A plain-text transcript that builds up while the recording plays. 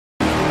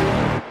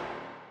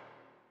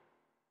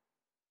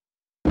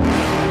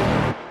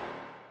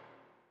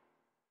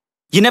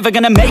You're never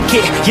gonna make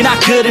it, you're not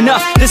good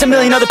enough. There's a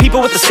million other people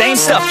with the same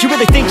stuff. You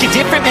really think you're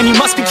different? Man, you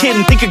must be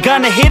kidding. Think you're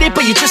gonna hit it,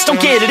 but you just don't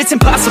get it. It's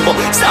impossible,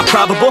 it's not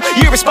probable,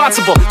 you're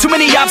irresponsible. Too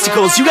many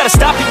obstacles, you gotta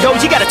stop it, yo.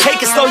 You gotta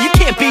take it slow, you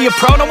can't be a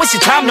pro. Don't waste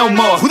your time no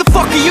more. Who the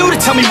fuck are you to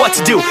tell me what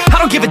to do? I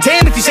don't give a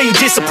damn if you say you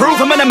disapprove.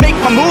 I'm gonna make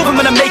my move, I'm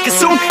gonna make it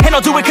soon. And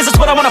I'll do it cause it's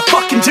what I wanna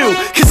fucking do.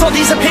 Cause all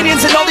these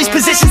opinions and all these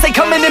positions, they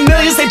come in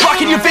millions, they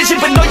blocking your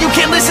vision. But no, you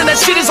can't listen, that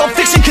shit is all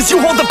fiction. Cause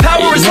you hold the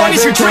power as long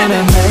as you're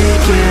dreaming.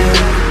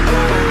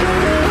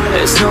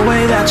 There's no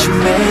way that you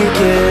make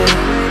it.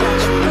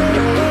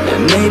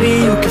 And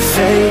maybe you can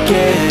fake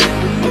it,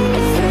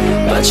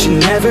 but you're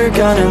never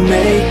gonna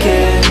make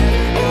it.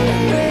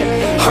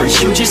 Are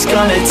you just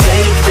gonna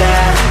take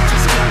that?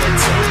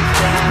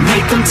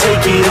 Make them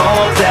take it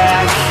all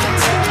back.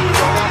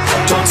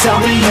 Don't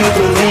tell me you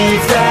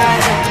believe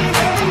that.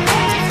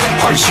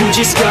 Are you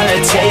just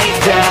gonna take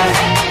that?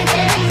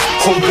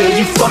 Or will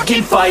you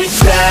fucking fight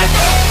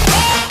back?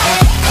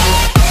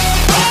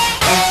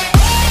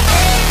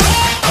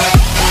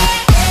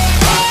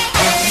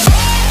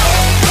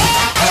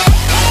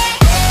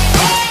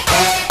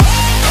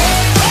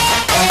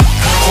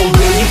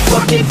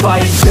 Fucking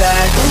fight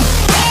back.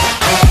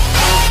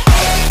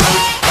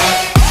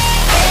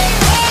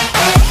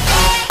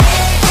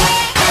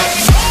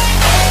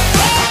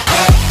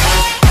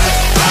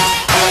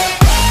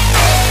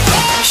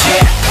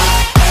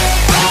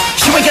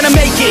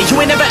 You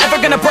ain't never ever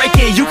gonna break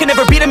it. You can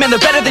never beat them and they're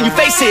better than you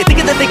face it.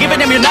 Thinking that they give a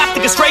damn, you're not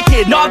thinking straight,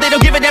 kid. No, they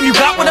don't give a damn, you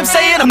got what I'm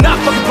saying? I'm not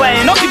fucking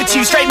playing, I'll give it to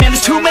you straight, man.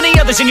 There's too many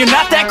others and you're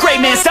not that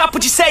great, man. Stop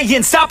what you're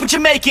saying, stop what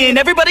you're making.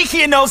 Everybody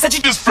here knows that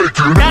you just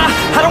faking. Nah,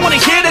 I don't wanna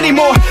hear it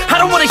anymore, I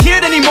don't wanna hear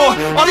it anymore.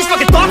 All these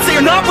fucking thoughts, they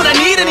are not what I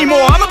need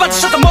anymore. I'm about to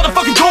shut the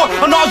motherfucking door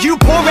on all you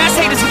poor ass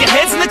haters with your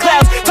heads in the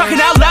clouds, talking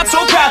out loud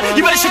so proud.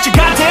 You better shut your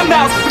goddamn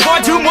mouth before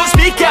I do more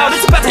speak out.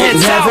 It's about to head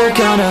south. You're never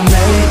gonna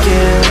make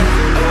it.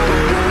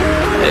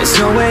 There's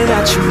no way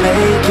that you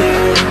make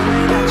it.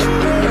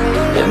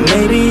 And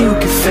maybe you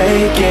can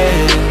fake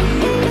it,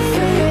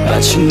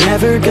 but you're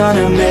never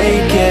gonna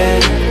make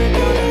it.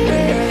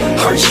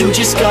 Are you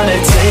just gonna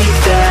take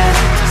that?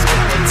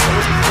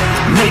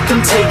 Make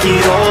them take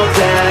it all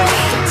back.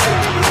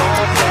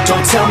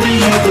 Don't tell me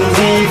you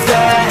believe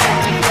that.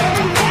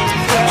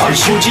 Are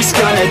you just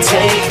gonna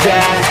take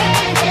that?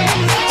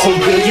 Or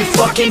will you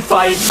fucking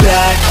fight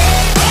back?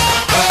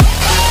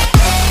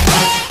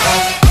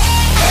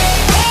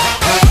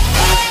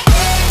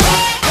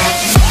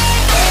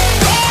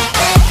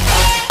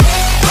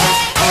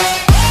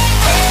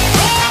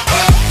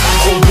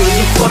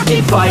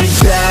 Fucking fight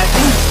back.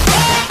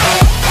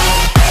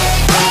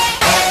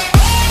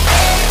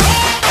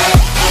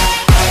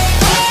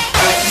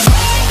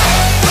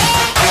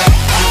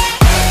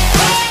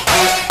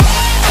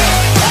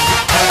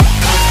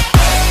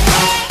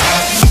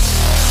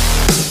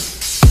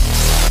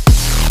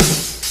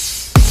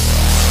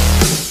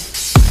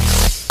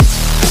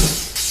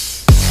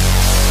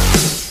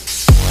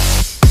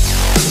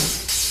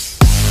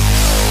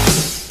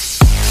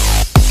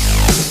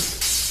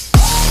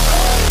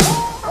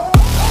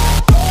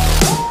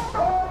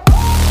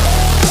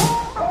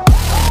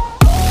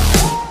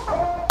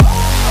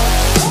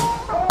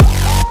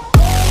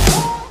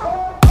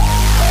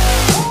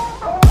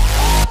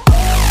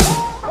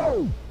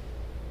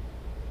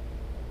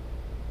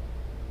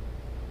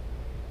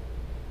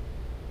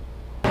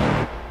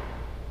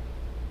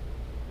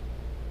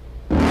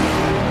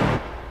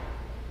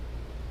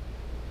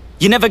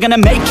 You're never gonna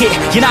make it,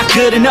 you're not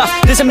good enough.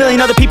 There's a million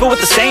other people with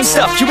the same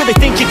stuff. You really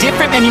think you're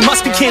different? Man, you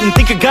must be kidding.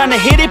 Think you're gonna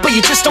hit it, but you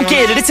just don't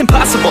get it. It's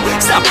impossible,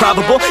 it's not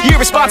probable, you're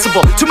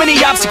irresponsible. Too many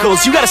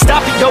obstacles, you gotta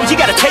stop it, yo. You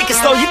gotta take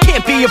it slow, you can't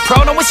be a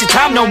pro. Don't waste your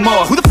time no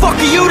more. Who the fuck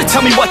are you to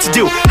tell me what to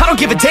do? I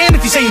don't give a damn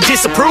if you say you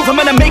disapprove. I'm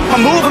gonna make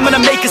my move, I'm gonna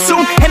make it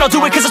soon. And I'll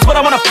do it cause it's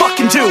what I wanna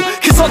fucking do.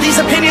 Cause all these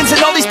opinions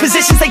and all these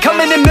positions, they come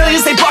in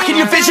millions, they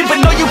blocking your vision. But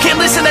no, you can't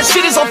listen, that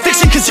shit is all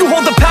fiction. Cause you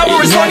hold the power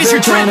as long as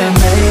you're dreaming.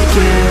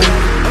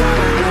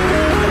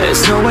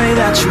 There's no way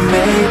that you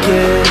make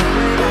it.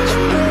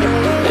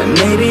 And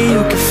maybe you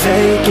can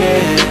fake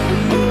it,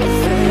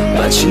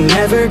 but you're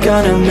never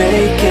gonna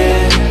make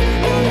it.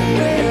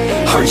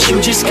 Are you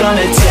just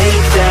gonna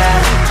take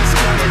that?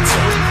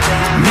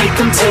 Make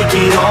them take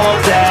it all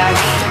back.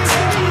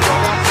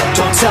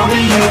 Don't tell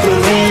me you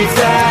believe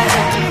that.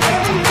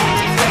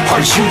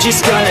 Are you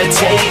just gonna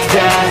take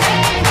that?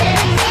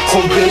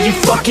 Or will you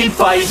fucking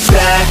fight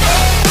back?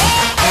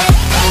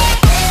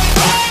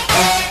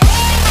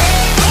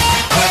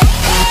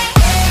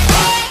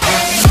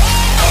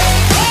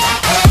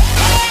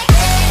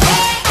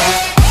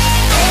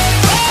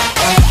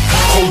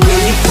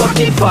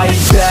 Fucking fight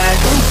back.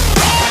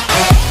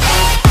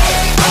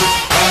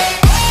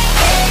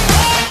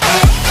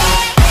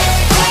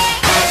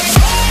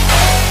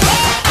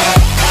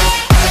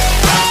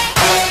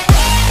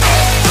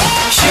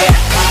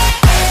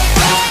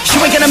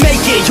 You ain't gonna make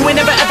it, you ain't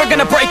never ever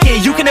gonna break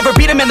it. You can never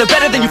beat them and they're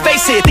better than you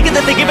face it. Thinking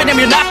that they give a damn,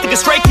 you're not thinking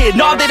straight, kid.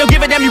 No, they don't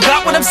give a damn, you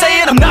got what I'm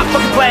saying? I'm not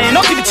fucking playing,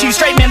 I'll give it to you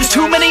straight, man. There's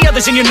too many others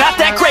others and you're not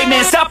that great,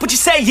 man. Stop what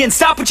you're saying,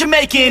 stop what you're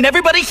making.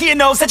 Everybody here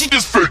knows that you're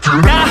just faking.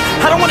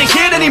 Nah, I don't wanna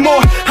hear it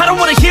anymore, I don't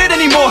wanna hear it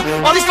anymore.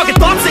 All these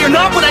fucking thoughts, they are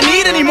not what I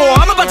need anymore.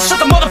 I'm about to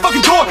shut the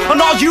motherfucking door on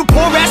all you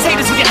poor ass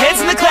haters with your heads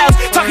in the clouds,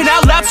 talking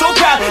out loud so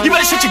proud. You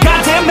better shut your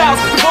goddamn mouth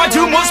before I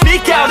do more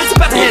speak out. It's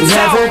about to head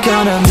south. You're never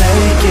gonna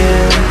make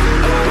it.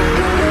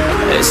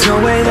 There's no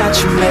way that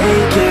you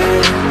make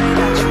it.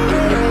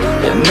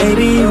 And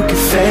maybe you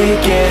could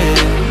fake it,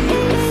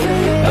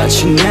 but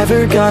you're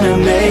never gonna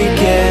make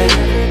it.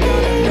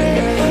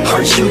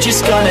 Are you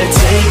just gonna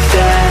take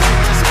that?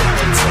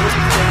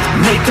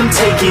 Make them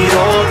take it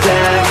all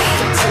back.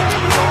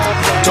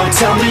 Don't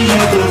tell me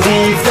you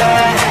believe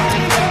that.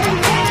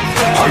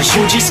 Are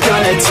you just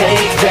gonna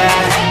take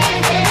that?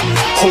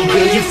 Or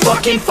will you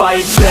fucking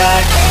fight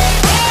back?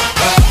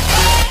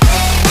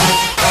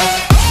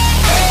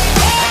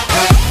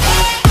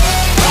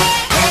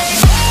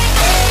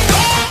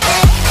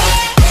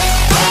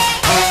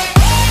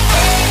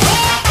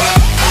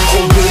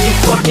 Or will you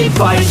fucking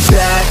fight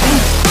back?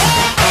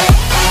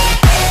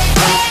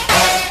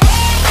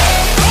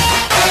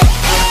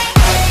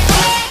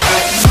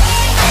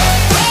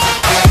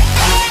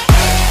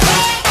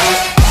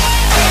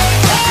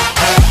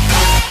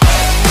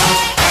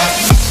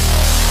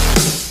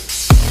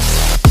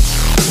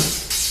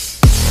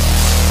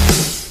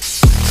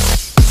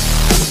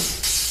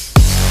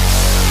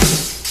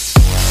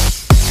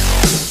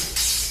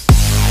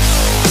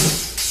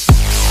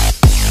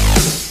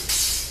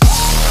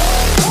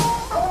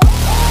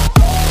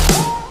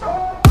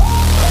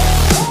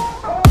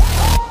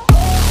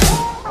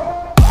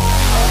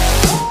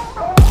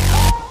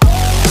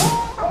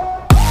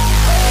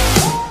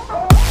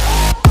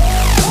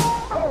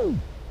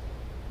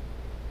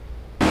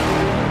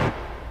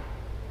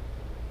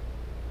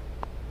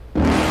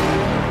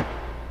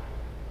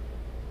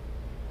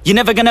 You're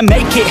never gonna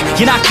make it,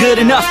 you're not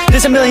good enough.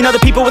 There's a million other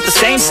people with the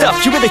same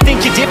stuff. You really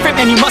think you're different?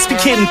 Man, you must be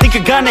kidding. Think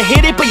you're gonna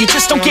hit it, but you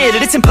just don't get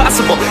it. It's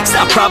impossible, it's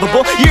not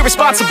probable, you're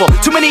irresponsible.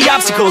 Too many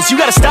obstacles, you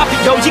gotta stop it,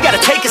 yo. You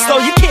gotta take it slow,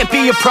 you can't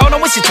be a pro.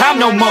 Don't waste your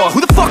time no more. Who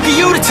the fuck are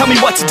you to tell me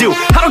what to do?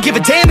 I don't give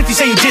a damn if you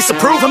say you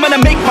disapprove. I'm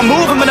gonna make my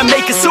move, I'm gonna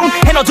make it soon.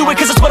 And I'll do it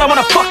cause it's what I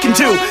wanna fucking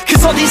do.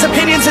 Cause all these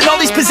opinions and all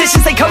these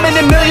positions, they come in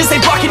millions,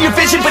 they blocking your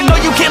vision. But no,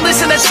 you can't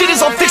listen, that shit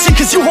is all fiction.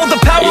 Cause you hold the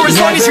power as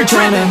long as you're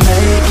dreaming.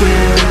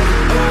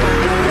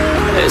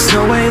 There's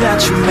no way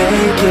that you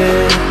make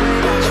it.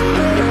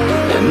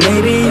 And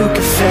maybe you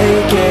could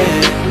fake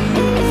it,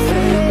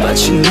 but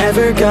you're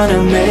never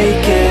gonna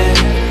make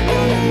it.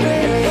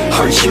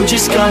 Are you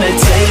just gonna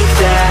take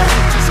that?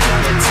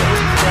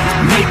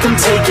 Make them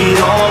take it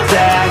all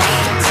back.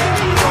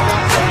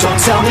 Don't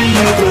tell me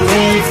you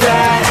believe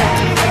that.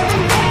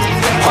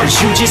 Are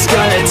you just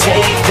gonna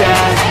take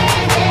that?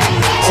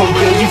 Or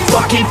will you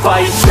fucking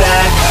fight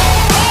back?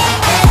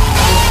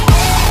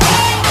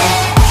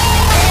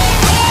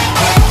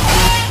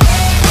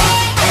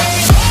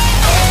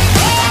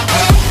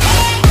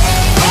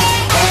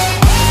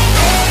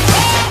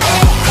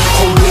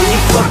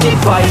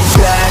 Fight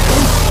back.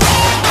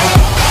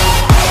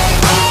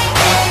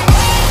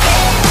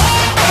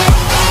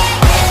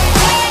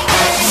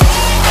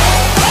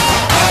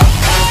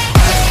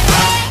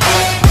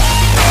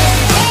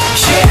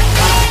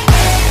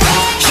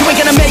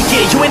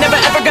 You ain't never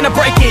ever gonna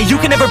break it. You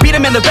can never beat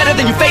them and they're better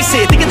than you face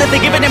it. Thinking that they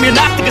give a damn, you're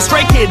not thinking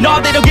straight, kid. No,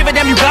 they don't give a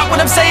damn, you got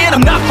what I'm saying?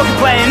 I'm not fucking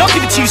playing, I'll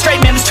give it to you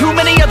straight, man. There's too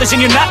many others and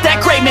you're not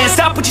that great, man.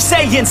 Stop what you're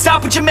saying,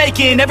 stop what you're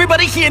making.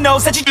 Everybody here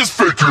knows that you're just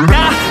faking.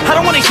 Nah, I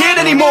don't wanna hear it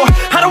anymore,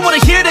 I don't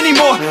wanna hear it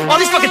anymore. All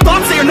these fucking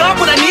thoughts, they are not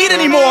what I need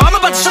anymore. I'm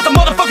about to shut the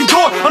motherfucking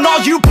door on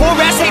all you poor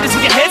ass haters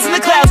with your heads in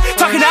the clouds,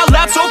 talking out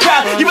loud so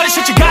proud. You better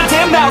shut your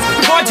goddamn mouth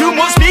before I do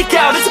more speak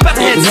out. It's about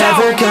to head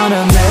south. You're never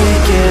gonna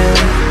make it.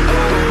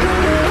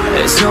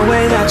 There's no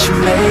way that you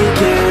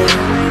make it.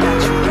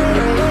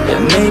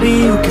 And maybe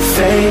you could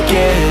fake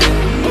it,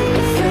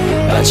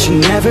 but you're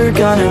never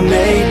gonna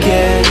make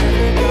it.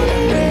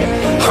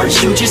 Are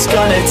you just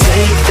gonna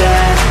take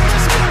that?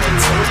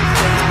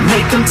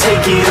 Make them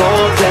take it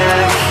all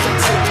back.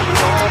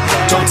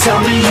 Don't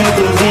tell me you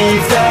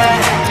believe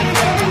that.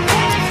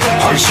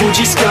 Are you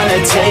just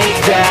gonna take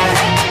that?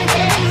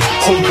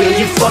 Or will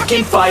you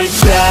fucking fight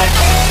back?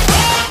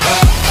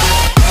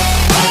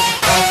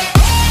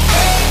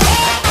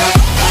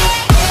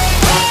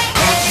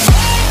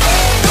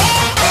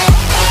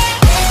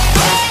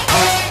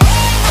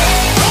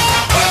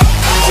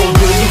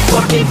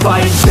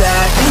 Fight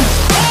back.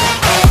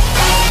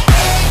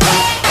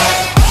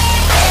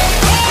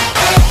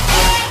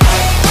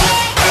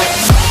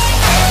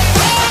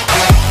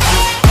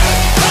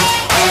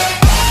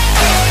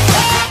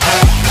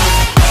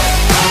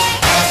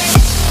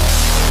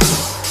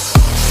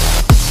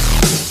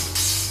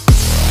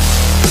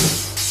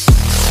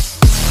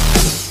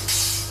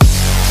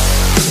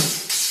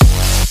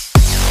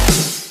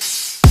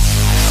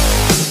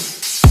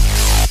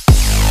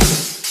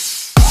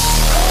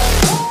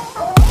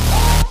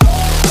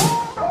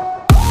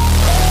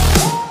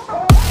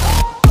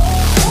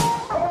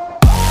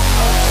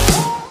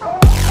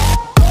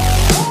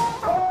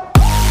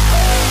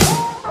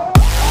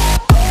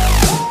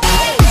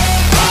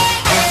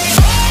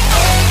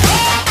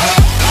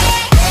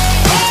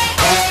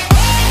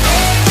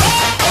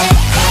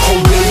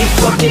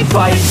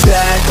 fight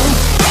back.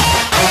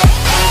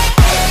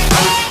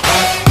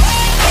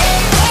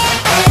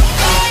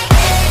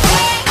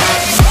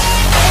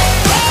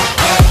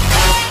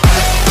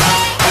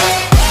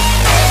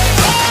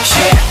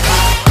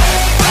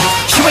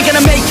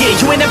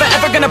 You ain't never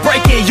ever gonna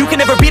break it. You can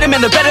never beat them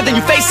and they're better than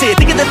you, face it.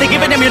 Thinking that they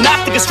give a damn, you're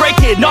not, think a stray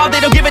kid. No, they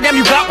don't give a damn,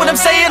 you got what I'm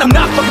saying? I'm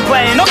not fucking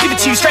playing, I'll give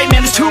it to you straight,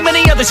 man. There's too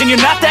many others and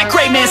you're not that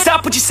great, man.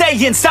 Stop what you're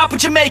saying, stop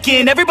what you're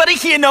making. Everybody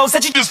here knows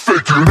that you just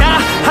faking.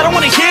 Nah, I don't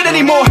wanna hear it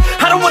anymore,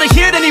 I don't wanna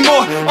hear it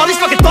anymore. All these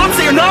fucking thoughts,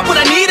 they are not what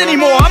I need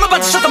anymore. I'm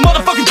about to shut the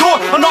motherfucking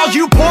door on all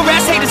you poor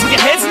ass haters with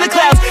your heads in the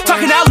clouds,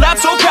 talking out loud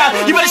so proud.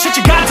 You better shut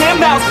your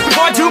goddamn mouth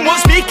before I do more,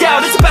 speak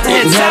out. It's about to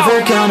head south. Never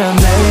gonna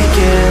make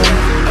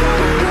it.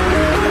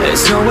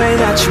 There's no way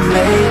that you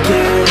make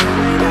it.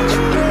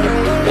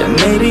 And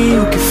maybe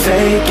you can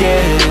fake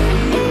it,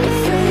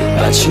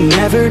 but you're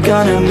never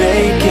gonna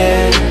make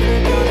it.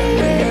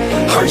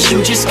 Are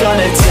you just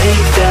gonna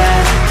take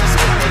that?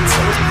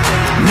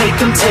 Make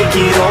them take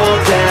it all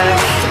back.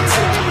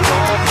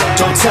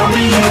 Don't tell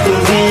me you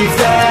believe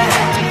that.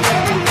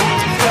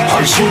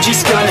 Are you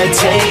just gonna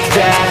take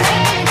that?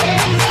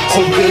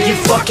 Or will you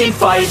fucking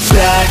fight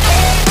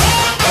back?